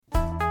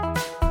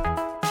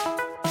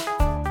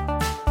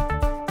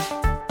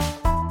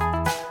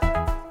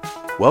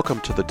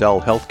Welcome to the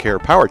Dell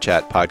Healthcare Power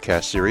Chat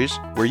podcast series,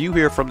 where you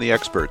hear from the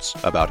experts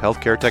about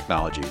healthcare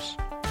technologies.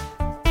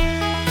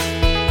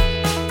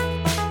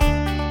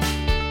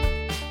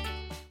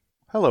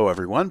 Hello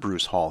everyone,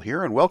 Bruce Hall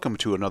here, and welcome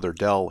to another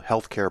Dell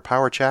Healthcare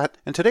Power Chat.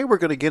 And today we're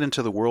going to get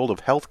into the world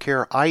of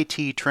healthcare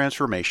IT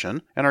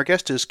transformation, and our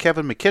guest is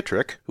Kevin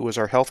McKittrick, who is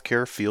our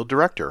Healthcare Field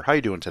Director. How are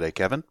you doing today,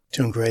 Kevin?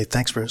 Doing great.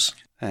 Thanks, Bruce.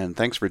 And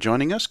thanks for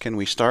joining us. Can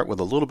we start with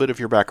a little bit of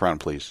your background,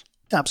 please?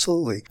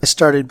 Absolutely. I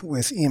started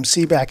with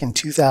EMC back in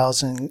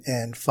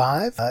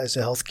 2005 as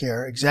a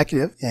healthcare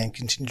executive and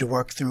continued to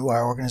work through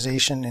our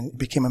organization and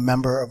became a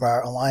member of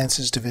our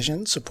Alliances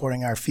division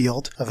supporting our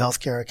field of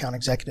healthcare account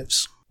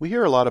executives. We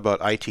hear a lot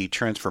about IT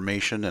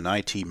transformation and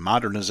IT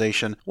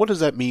modernization. What does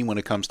that mean when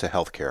it comes to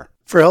healthcare?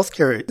 For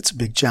healthcare, it's a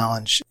big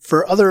challenge.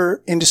 For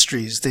other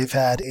industries, they've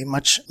had a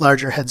much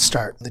larger head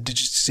start, the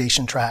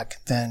digitization track,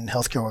 than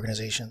healthcare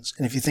organizations.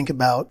 And if you think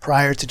about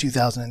prior to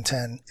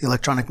 2010, the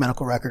electronic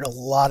medical record, a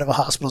lot of a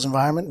hospital's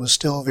environment was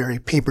still very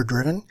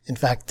paper-driven. In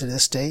fact, to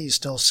this day, you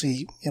still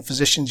see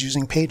physicians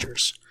using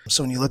pagers.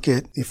 So when you look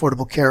at the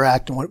Affordable Care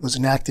Act and what was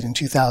enacted in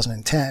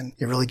 2010,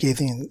 it really gave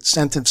the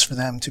incentives for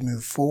them to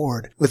move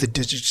forward with a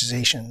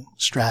digitization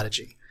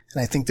strategy.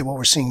 And I think that what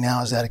we're seeing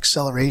now is that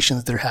acceleration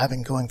that they're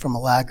having going from a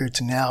laggard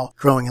to now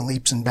growing in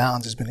leaps and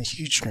bounds has been a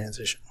huge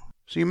transition.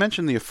 So you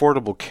mentioned the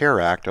Affordable Care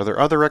Act. Are there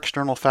other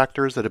external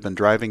factors that have been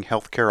driving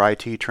healthcare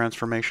IT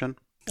transformation?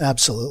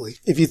 Absolutely.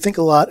 If you think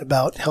a lot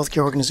about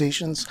healthcare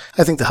organizations,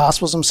 I think the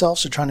hospitals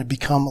themselves are trying to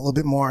become a little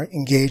bit more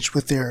engaged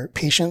with their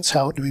patients.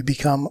 How do we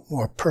become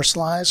more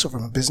personalized? So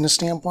from a business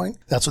standpoint,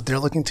 that's what they're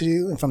looking to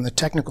do. And from the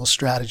technical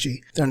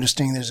strategy, they're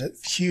understanding there's a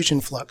huge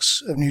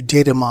influx of new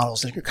data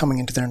models that are coming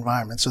into their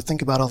environment. So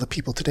think about all the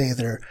people today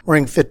that are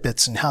wearing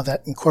Fitbits and how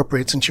that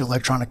incorporates into your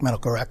electronic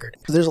medical record.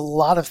 So there's a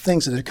lot of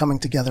things that are coming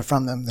together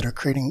from them that are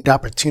creating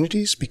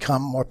opportunities,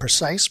 become more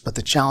precise, but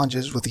the challenge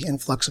is with the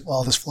influx of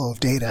all this flow of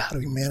data, how do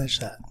we manage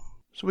that?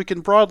 So we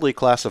can broadly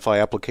classify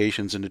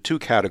applications into two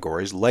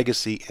categories,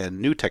 legacy and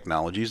new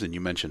technologies, and you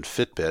mentioned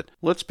Fitbit.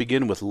 Let's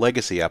begin with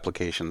legacy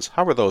applications.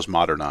 How are those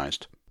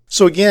modernized?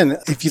 So again,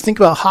 if you think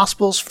about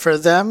hospitals, for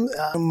them,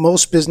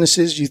 most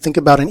businesses, you think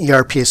about an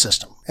ERP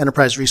system,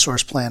 enterprise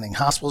resource planning.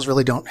 Hospitals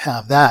really don't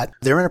have that.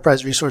 Their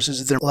enterprise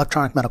resources is their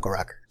electronic medical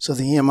record. So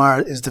the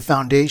EMR is the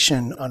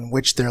foundation on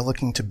which they're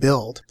looking to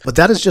build. But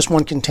that is just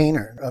one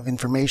container of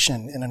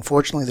information. And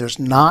unfortunately, there's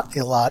not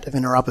a lot of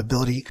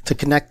interoperability to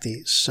connect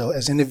these. So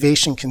as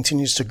innovation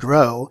continues to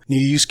grow, new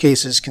use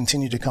cases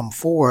continue to come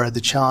forward. The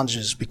challenge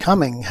is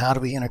becoming how do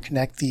we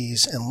interconnect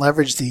these and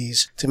leverage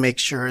these to make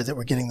sure that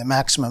we're getting the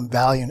maximum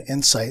value and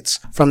insights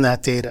from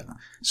that data.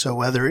 So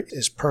whether it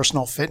is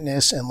personal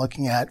fitness and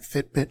looking at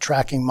Fitbit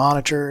tracking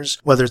monitors,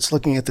 whether it's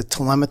looking at the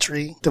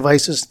telemetry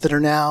devices that are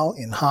now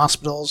in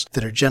hospitals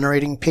that are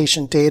generating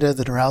patient data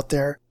that are out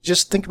there.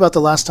 Just think about the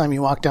last time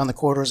you walked down the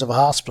corridors of a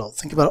hospital.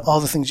 Think about all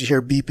the things you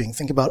hear beeping.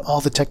 Think about all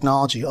the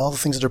technology, all the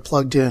things that are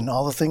plugged in,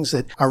 all the things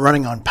that are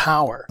running on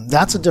power.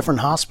 That's a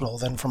different hospital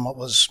than from what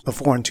was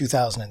before in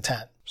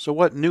 2010. So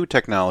what new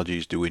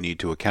technologies do we need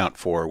to account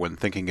for when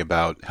thinking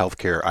about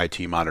healthcare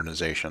IT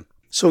modernization?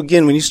 So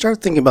again, when you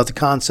start thinking about the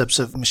concepts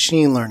of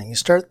machine learning, you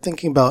start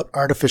thinking about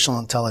artificial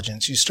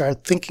intelligence, you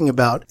start thinking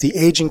about the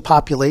aging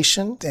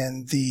population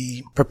and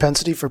the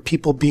propensity for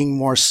people being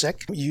more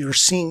sick. You're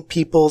seeing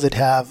people that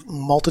have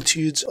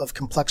multitudes of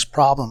complex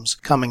problems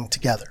coming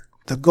together.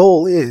 The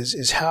goal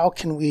is how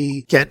can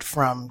we get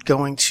from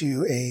going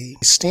to a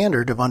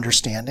standard of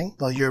understanding?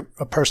 Well, you're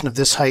a person of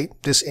this height,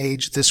 this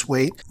age, this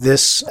weight,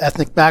 this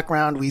ethnic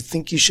background. We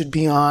think you should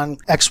be on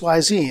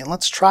XYZ, and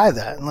let's try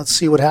that and let's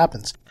see what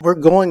happens. We're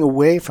going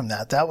away from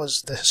that. That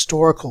was the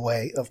historical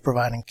way of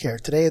providing care.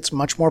 Today, it's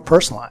much more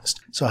personalized.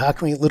 So how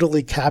can we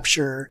literally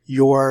capture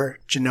your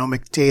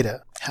genomic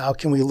data? How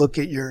can we look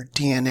at your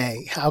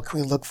DNA? How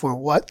can we look for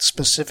what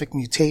specific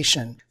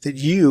mutation that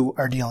you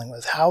are dealing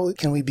with? How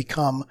can we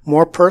become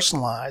more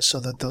personalized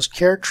so that those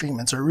care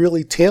treatments are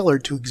really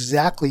tailored to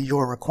exactly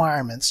your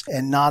requirements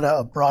and not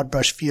a broad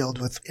brush field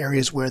with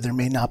areas where there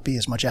may not be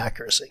as much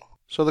accuracy?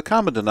 So the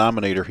common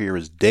denominator here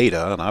is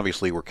data, and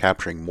obviously we're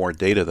capturing more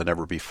data than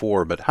ever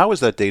before, but how is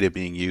that data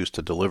being used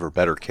to deliver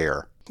better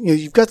care?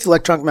 You've got the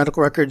electronic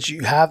medical records.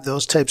 You have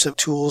those types of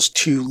tools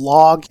to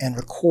log and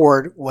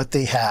record what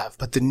they have.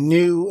 But the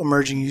new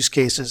emerging use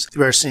cases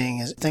we are seeing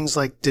is things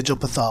like digital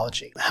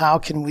pathology. How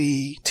can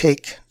we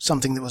take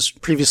something that was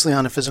previously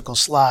on a physical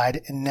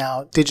slide and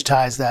now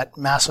digitize that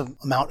massive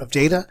amount of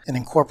data and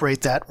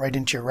incorporate that right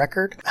into your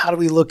record? How do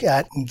we look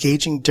at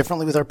engaging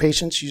differently with our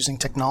patients using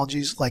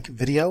technologies like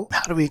video?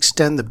 How do we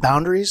extend the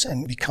boundaries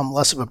and become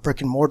less of a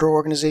brick and mortar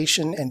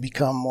organization and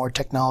become more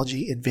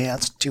technology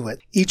advanced to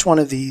it? Each one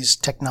of these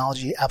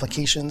technology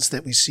applications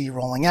that we see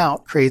rolling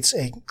out creates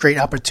a great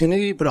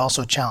opportunity, but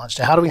also a challenge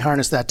to how do we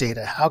harness that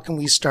data? How can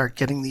we start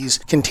getting these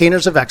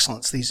containers of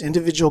excellence, these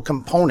individual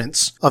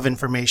components of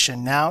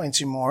information now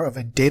into more of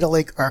a data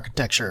lake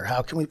architecture?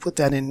 How can we put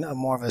that in a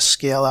more of a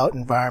scale out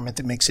environment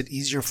that makes it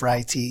easier for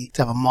IT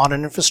to have a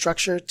modern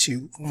infrastructure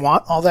to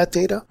want all that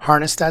data,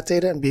 harness that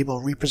data, and be able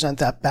to represent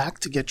that back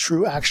to get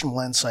true actionable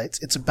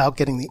insights? It's about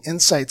getting the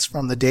insights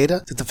from the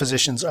data that the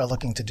physicians are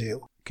looking to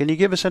do. Can you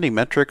give us any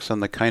metrics on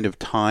the kind of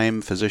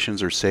time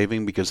physicians are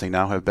saving because they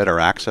now have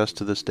better access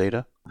to this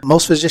data?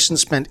 Most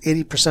physicians spend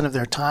 80% of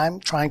their time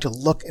trying to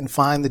look and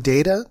find the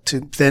data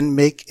to then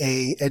make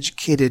a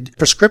educated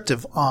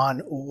prescriptive on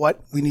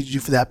what we need to do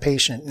for that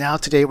patient. Now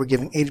today we're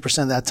giving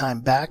 80% of that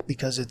time back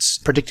because it's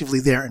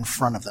predictively there in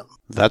front of them.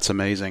 That's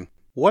amazing.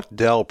 What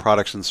Dell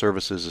products and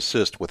services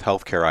assist with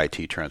healthcare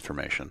IT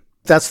transformation?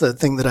 That's the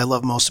thing that I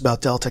love most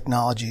about Dell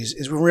Technologies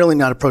is we're really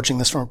not approaching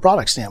this from a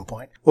product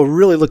standpoint. What we're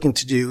really looking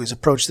to do is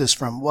approach this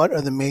from what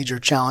are the major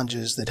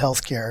challenges that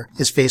healthcare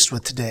is faced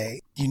with today.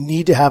 You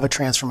need to have a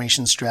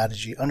transformation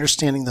strategy,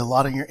 understanding that a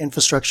lot of your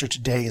infrastructure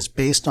today is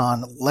based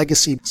on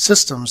legacy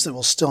systems that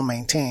will still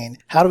maintain.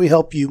 How do we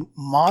help you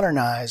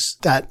modernize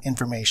that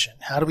information?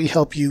 How do we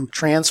help you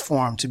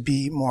transform to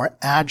be more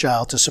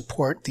agile to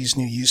support these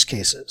new use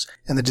cases?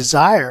 And the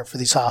desire for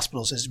these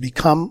hospitals is to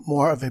become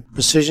more of a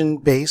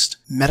precision-based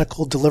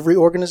medical delivery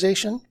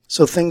organization.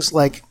 So things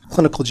like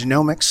clinical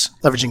genomics,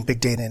 leveraging big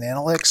data and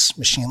analytics,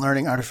 machine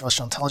learning,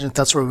 artificial intelligence,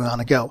 that's where we want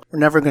to go. We're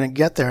never going to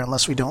get there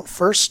unless we don't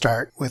first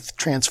start with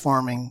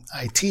transforming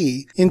IT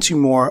into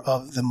more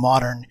of the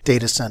modern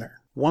data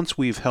center. Once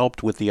we've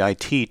helped with the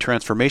IT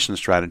transformation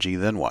strategy,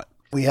 then what?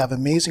 We have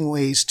amazing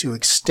ways to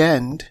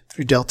extend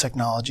through Dell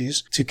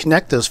Technologies to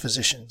connect those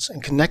physicians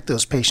and connect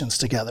those patients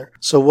together.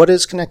 So what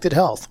is connected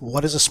health?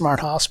 What is a smart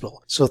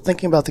hospital? So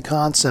thinking about the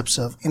concepts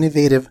of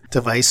innovative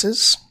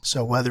devices,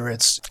 so whether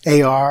it's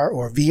AR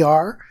or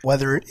VR,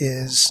 whether it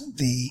is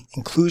the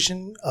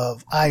inclusion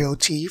of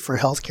IoT for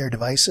healthcare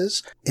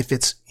devices, if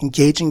it's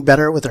engaging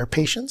better with our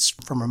patients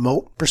from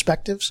remote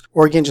perspectives,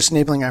 or again, just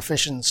enabling our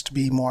physicians to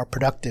be more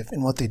productive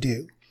in what they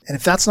do. And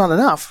if that's not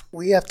enough,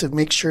 we have to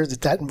make sure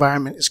that that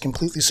environment is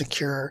completely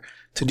secure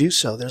to do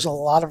so. There's a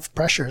lot of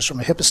pressures from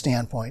a HIPAA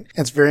standpoint.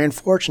 And it's very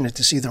unfortunate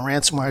to see the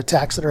ransomware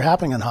attacks that are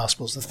happening in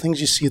hospitals, the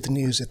things you see at the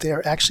news, that they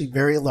are actually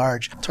very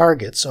large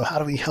targets. So how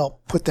do we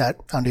help put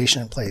that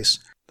foundation in place?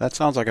 That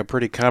sounds like a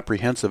pretty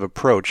comprehensive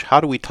approach. How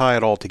do we tie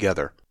it all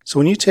together? So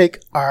when you take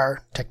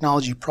our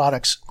technology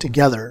products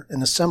together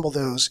and assemble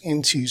those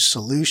into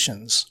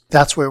solutions,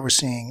 that's where we're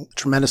seeing a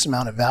tremendous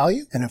amount of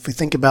value. And if we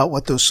think about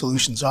what those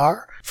solutions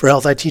are, for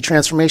health IT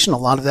transformation, a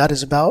lot of that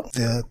is about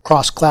the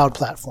cross-cloud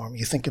platform.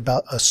 You think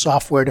about a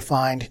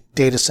software-defined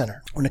data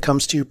center. When it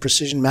comes to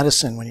precision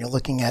medicine, when you're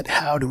looking at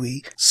how do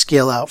we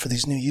scale out for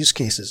these new use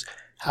cases,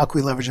 how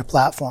can we leverage a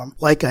platform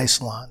like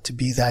Isilon to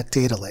be that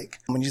data lake?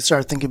 When you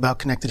start thinking about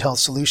connected health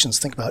solutions,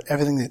 think about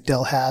everything that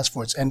Dell has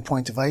for its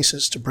endpoint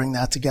devices to bring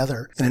that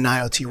together in an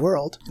IoT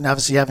world, and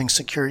obviously having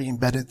security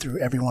embedded through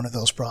every one of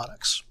those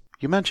products.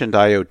 You mentioned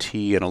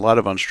IoT, and a lot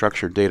of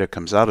unstructured data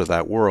comes out of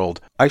that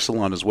world.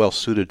 Isilon is well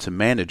suited to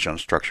manage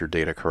unstructured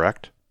data,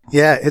 correct?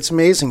 Yeah, it's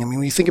amazing. I mean,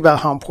 when you think about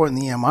how important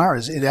the EMR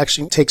is, it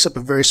actually takes up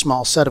a very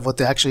small set of what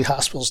the actually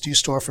hospitals do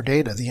store for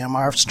data. The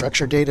EMR,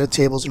 structured data,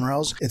 tables and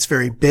rows, it's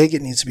very big.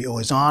 It needs to be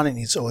always on. It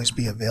needs to always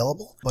be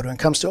available. But when it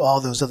comes to all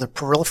those other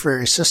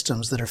periphery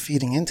systems that are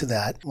feeding into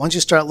that, once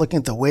you start looking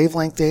at the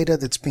wavelength data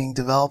that's being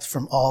developed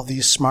from all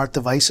these smart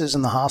devices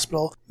in the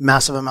hospital,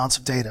 massive amounts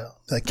of data.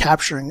 The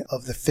capturing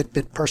of the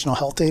Fitbit personal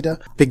health data,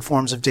 big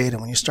forms of data.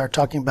 When you start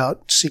talking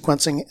about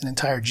sequencing an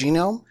entire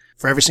genome,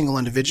 for every single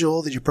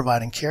individual that you're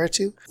providing care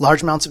to,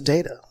 large amounts of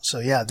data. So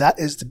yeah, that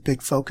is the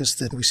big focus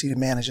that we see to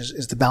manage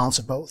is the balance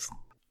of both.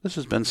 This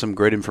has been some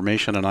great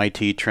information on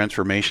IT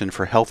transformation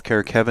for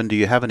healthcare. Kevin, do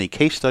you have any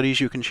case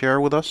studies you can share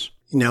with us?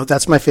 You know,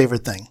 that's my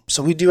favorite thing.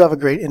 So we do have a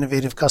great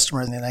innovative customer,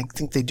 and I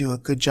think they do a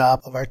good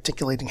job of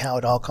articulating how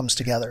it all comes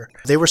together.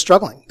 They were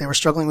struggling. They were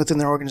struggling within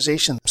their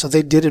organization. So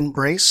they did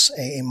embrace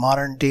a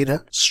modern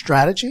data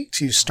strategy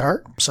to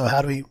start. So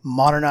how do we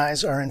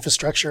modernize our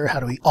infrastructure? How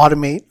do we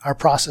automate our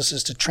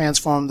processes to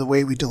transform the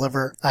way we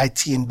deliver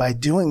IT? And by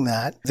doing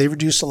that, they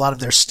reduced a lot of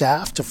their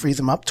staff to free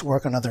them up to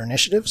work on other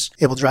initiatives,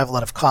 able to drive a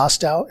lot of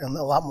cost out and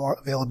a lot more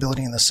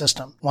availability in the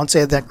system. Once they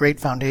had that great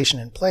foundation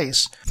in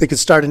place, they could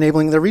start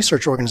enabling their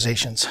research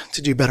organization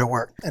to do better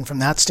work. And from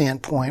that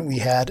standpoint, we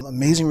had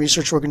amazing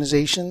research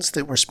organizations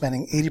that were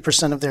spending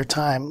 80% of their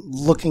time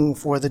looking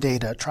for the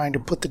data, trying to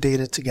put the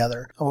data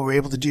together. And what we're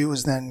able to do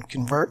is then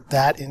convert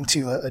that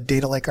into a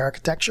data lake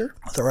architecture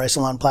with our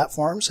Isilon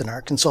platforms and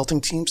our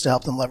consulting teams to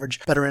help them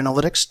leverage better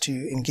analytics to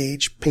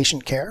engage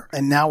patient care.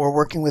 And now we're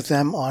working with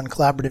them on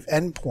collaborative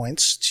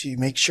endpoints to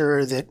make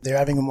sure that they're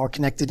having a more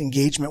connected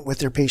engagement with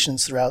their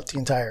patients throughout the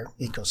entire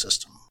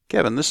ecosystem.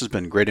 Kevin, this has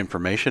been great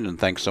information, and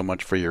thanks so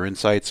much for your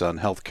insights on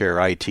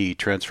healthcare IT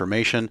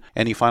transformation.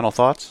 Any final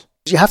thoughts?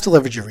 you have to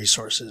leverage your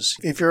resources.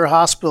 If you're a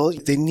hospital,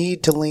 they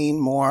need to lean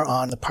more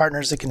on the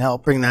partners that can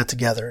help bring that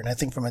together. And I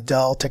think from a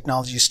Dell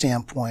Technology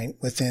standpoint,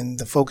 within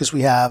the focus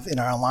we have in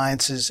our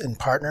alliances and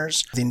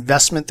partners, the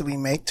investment that we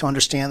make to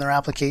understand their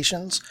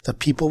applications, the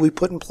people we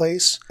put in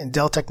place, and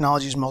Dell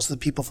Technologies, most of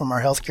the people from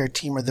our healthcare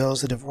team are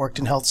those that have worked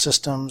in health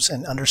systems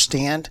and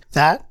understand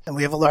that. And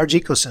we have a large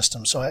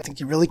ecosystem. So I think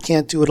you really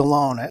can't do it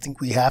alone. I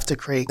think we have to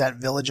create that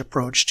village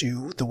approach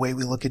to the way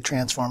we look at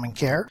transforming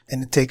care.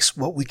 And it takes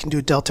what we can do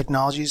at Dell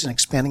Technologies and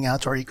expanding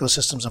out to our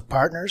ecosystems of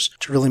partners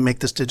to really make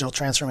this digital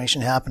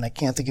transformation happen. I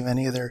can't think of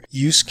any other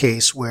use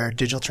case where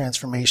digital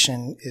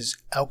transformation is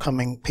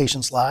outcoming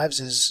patients' lives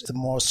is the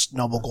most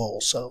noble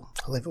goal. So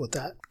I'll leave it with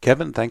that.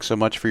 Kevin, thanks so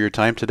much for your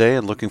time today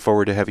and looking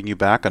forward to having you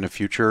back on a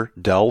future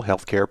Dell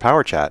Healthcare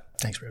Power Chat.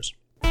 Thanks, Bruce.